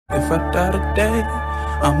If I die today,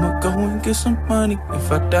 I'ma go and get some money.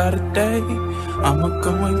 If I die today, I'ma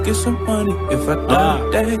go and get some money. If I die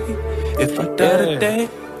today, if I die today.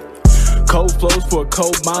 Cold flows for a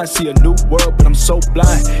cold mind, see a new world, but I'm so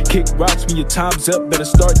blind. Kick rocks when your time's up, better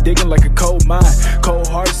start digging like a coal mine. Cold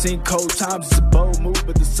heart, seen cold times, it's a bold move,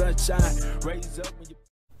 but the sunshine raise up when you...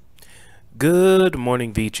 Good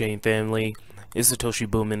morning, Vechain family. It's Satoshi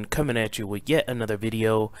Boomin coming at you with yet another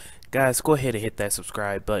video. Guys, go ahead and hit that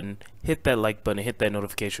subscribe button, hit that like button, hit that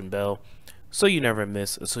notification bell so you never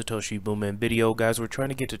miss a Satoshi Boomin video. Guys, we're trying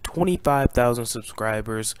to get to 25,000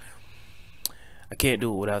 subscribers. I can't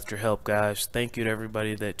do it without your help, guys. Thank you to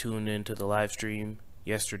everybody that tuned into the live stream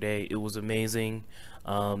yesterday. It was amazing.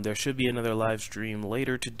 There should be another live stream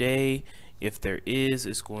later today. If there is,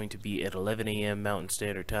 it's going to be at 11 a.m. Mountain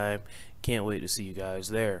Standard Time. Can't wait to see you guys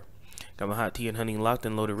there. Got my hot tea and honey locked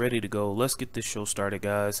and loaded, ready to go. Let's get this show started,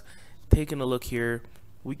 guys. Taking a look here,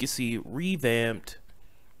 we can see revamped,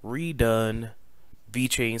 redone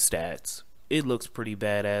Vechainstats. It looks pretty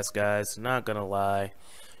badass, guys. Not gonna lie.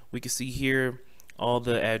 We can see here all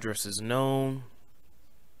the addresses known,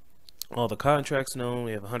 all the contracts known.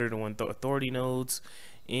 We have 101 authority nodes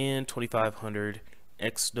and 2,500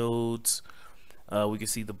 X nodes. We can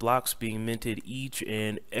see the blocks being minted each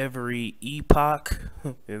and every epoch.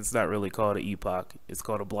 It's not really called an epoch, it's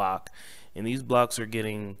called a block. And these blocks are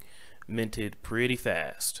getting minted pretty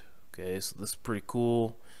fast. Okay, so this is pretty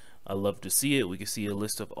cool. I love to see it. We can see a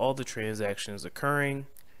list of all the transactions occurring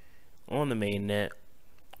on the mainnet.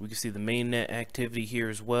 We can see the mainnet activity here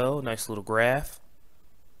as well. Nice little graph.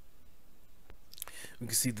 We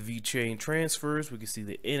can see the VeChain transfers. We can see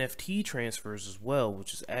the NFT transfers as well,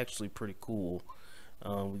 which is actually pretty cool.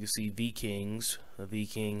 We can see VKings. A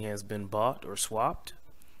VKing has been bought or swapped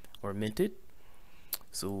or minted.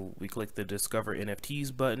 So we click the Discover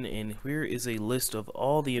NFTs button, and here is a list of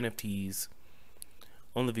all the NFTs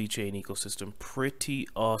on the VeChain ecosystem. Pretty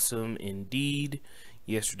awesome indeed.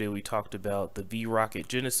 Yesterday we talked about the V-Rocket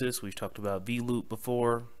Genesis. We've talked about V-Loop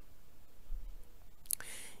before.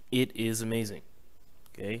 It is amazing.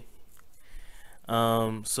 Okay.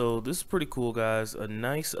 So this is pretty cool, guys. A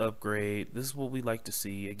nice upgrade. This is what we like to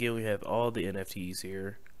see. Again, we have all the NFTs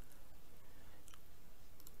here.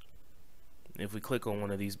 If we click on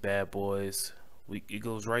one of these bad boys, it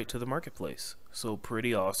goes right to the marketplace. So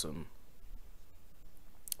pretty awesome.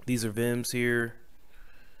 These are VIMs here.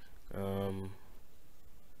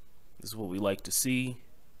 This is what we like to see.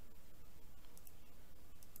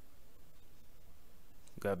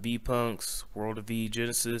 We've got V-Punks, World of V,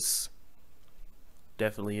 Genesis.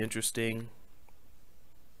 Definitely interesting.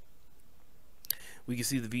 We can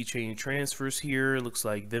see the VeChain transfers here. Looks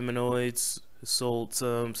like Viminoids sold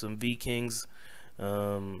some V-Kings.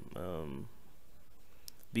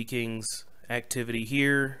 V-Kings activity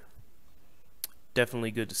here.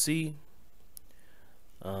 Definitely good to see.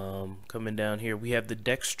 Coming down here, we have the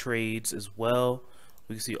DEX trades as well.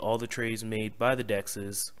 We can see all the trades made by the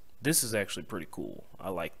DEXs. This is actually pretty cool. I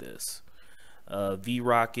like this.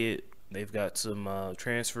 V-Rocket, they've got some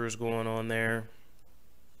transfers going on there.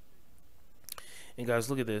 And guys,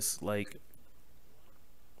 look at this. Like,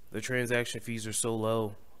 the transaction fees are so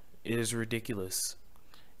low. It is ridiculous.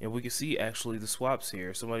 And we can see actually the swaps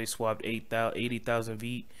here. Somebody swapped 80,000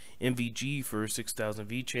 MVG for 6,000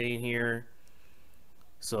 VeChain here.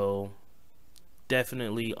 So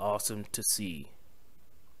definitely awesome to see.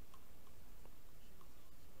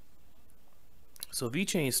 So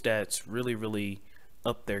Vechainstats really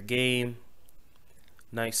up their game.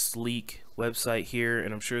 Nice sleek website here,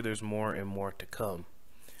 and I'm sure there's more and more to come.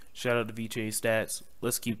 Shout out to Vechainstats.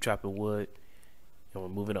 Let's keep chopping wood, and we're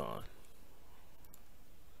moving on.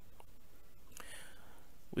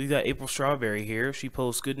 We got April Strawberry here. She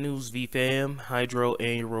posts good news, VFam. Hydro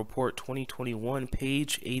Annual Report 2021,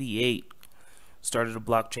 page 88. Started a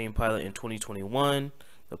blockchain pilot in 2021.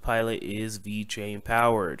 The pilot is VeChain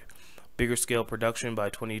powered. Bigger scale production by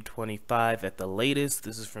 2025 at the latest.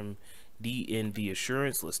 This is from DNV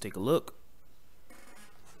Assurance. Let's take a look.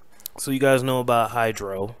 So you guys know about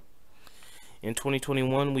Hydro. In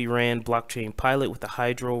 2021, we ran blockchain pilot with the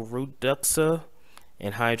Hydro Reduxa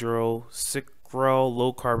and Hydro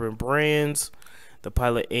low carbon brands. The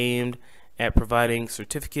pilot aimed at providing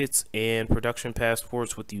certificates and production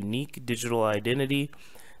passports with unique digital identity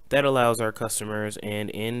that allows our customers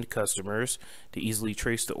and end customers to easily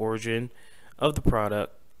trace the origin of the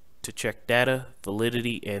product, to check data,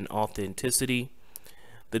 validity, and authenticity.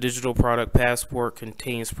 The digital product passport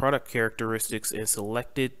contains product characteristics and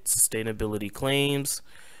selected sustainability claims.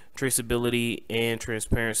 Traceability and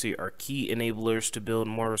transparency are key enablers to build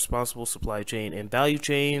more responsible supply chain and value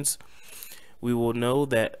chains. We know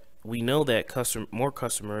that more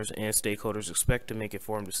customers and stakeholders expect to make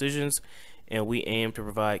informed decisions, and we aim to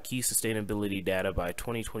provide key sustainability data by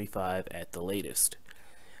 2025 at the latest.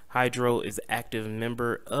 Hydro is an active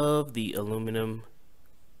member of the Aluminium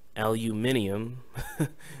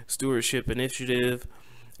Stewardship Initiative.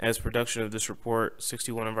 As production of this report,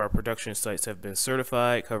 61 of our production sites have been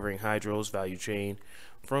certified, covering Hydro's value chain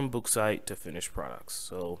from bauxite to finished products.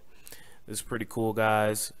 So this is pretty cool,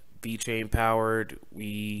 guys. Vechain powered.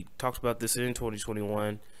 We talked about this in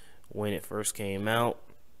 2021 when it first came out,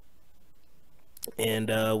 and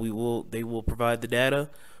they will provide the data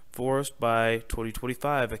for us by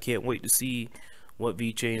 2025. I can't wait to see what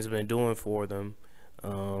Vechain's been doing for them,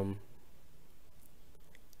 and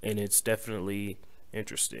it's definitely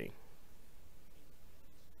interesting.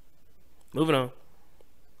 Moving on.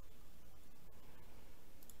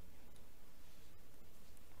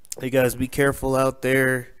 Hey guys, be careful out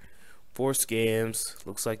there for scams.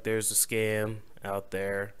 Looks like there's a scam out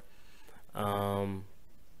there.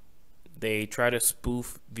 They try to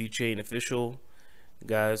spoof Vechain official.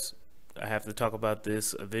 Guys, I have to talk about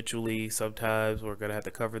this eventually. Sometimes we're gonna have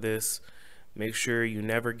to cover this. Make sure you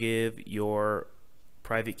never give your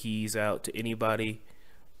private keys out to anybody.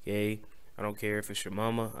 Okay, I don't care if it's your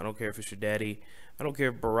mama, I don't care if it's your daddy, I don't care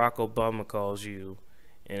if Barack Obama calls you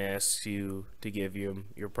and asks you to give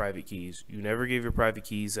your private keys. You never give your private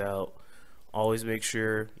keys out. Always make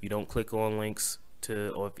sure you don't click on links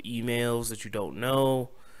or emails that you don't know.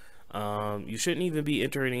 You shouldn't even be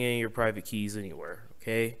entering in your private keys anywhere.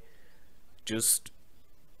 Okay, just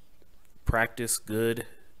practice good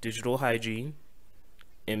digital hygiene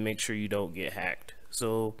and make sure you don't get hacked.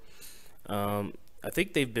 So I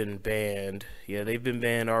think they've been banned. Yeah, they've been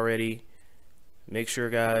banned already. Make sure,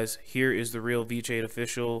 guys, here is the real Vechain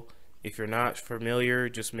official. If you're not familiar,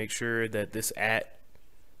 just make sure that this @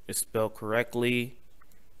 is spelled correctly.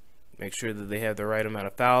 Make sure that they have the right amount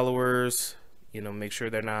of followers. You know, make sure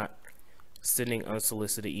they're not sending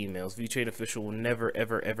unsolicited emails. Vechain official will never,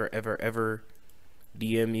 ever, ever, ever, ever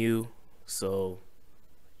DM you. So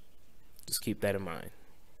just keep that in mind.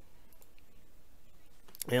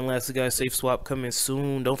 And lastly, guys, safe swap coming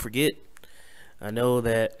soon. Don't forget, I know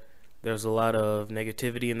that there's a lot of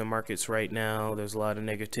negativity in the markets right now. There's a lot of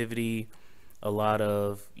negativity, a lot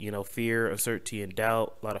of, you know, fear, uncertainty, and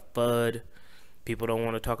doubt, a lot of FUD. People don't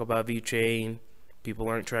want to talk about Vechain. People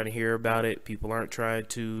aren't trying to hear about it. People aren't trying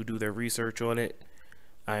to do their research on it.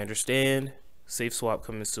 I understand. Safe swap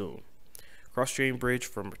coming soon. Cross-chain bridge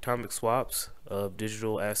from atomic swaps of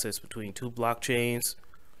digital assets between two blockchains.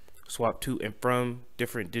 Swap to and from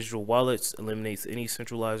different digital wallets, eliminates any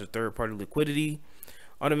centralized or third-party liquidity,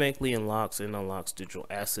 automatically unlocks and unlocks digital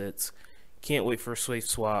assets. Can't wait for Safe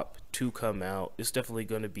Swap to come out. It's definitely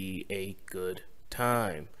going to be a good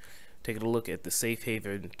time. Taking a look at the Safe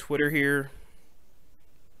Haven Twitter here.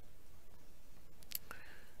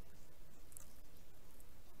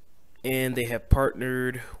 And they have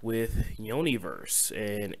partnered with Universe,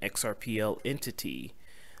 an XRPL entity.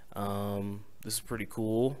 This is pretty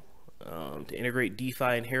cool. To integrate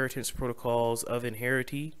DeFi inheritance protocols of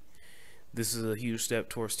Inherity. This is a huge step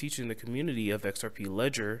towards teaching the community of XRP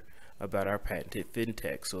Ledger about our patented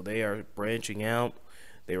fintech. So they are branching out.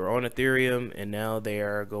 They were on Ethereum, and now they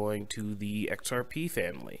are going to the XRP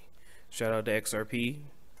family. Shout out to XRP.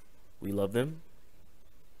 We love them.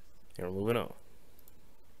 And we're moving on.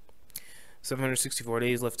 764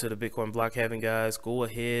 days left to the Bitcoin block halving, guys. Go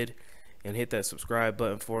ahead and hit that subscribe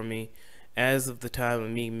button for me. As of the time of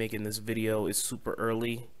me making this video, it's super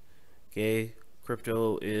early. Okay,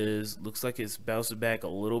 crypto looks like it's bouncing back a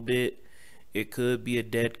little bit. It could be a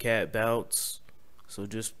dead cat bounce, so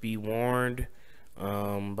just be warned.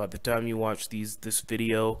 By the time you watch this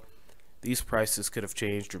video, these prices could have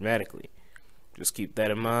changed dramatically. Just keep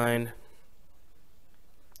that in mind.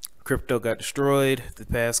 Crypto got destroyed the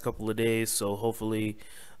past couple of days, so hopefully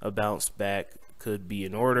a bounce back could be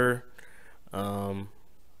in order.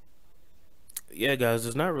 Yeah, guys,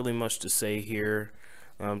 there's not really much to say here.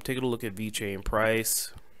 Taking a look at Vechain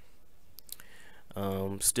price.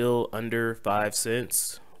 Still under 5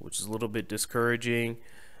 cents, which is a little bit discouraging.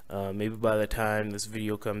 Maybe by the time this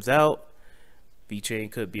video comes out, Vechain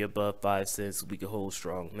could be above 5 cents. We could hold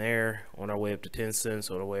strong there, on our way up to 10 cents,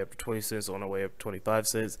 on our way up to 20 cents, on our way up to 25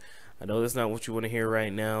 cents. I know that's not what you want to hear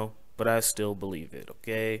right now, but I still believe it.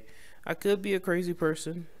 Okay, I could be a crazy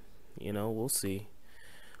person, you know, we'll see.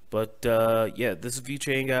 But yeah, this is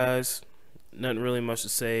Vechain, guys. Nothing really much to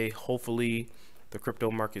say. Hopefully the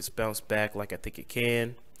crypto markets bounce back like I think it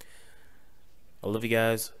can. I love you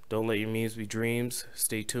guys. Don't let your memes be dreams.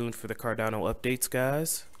 Stay tuned for the Cardano updates,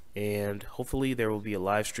 guys, and hopefully there will be a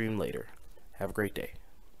live stream later. Have a great day.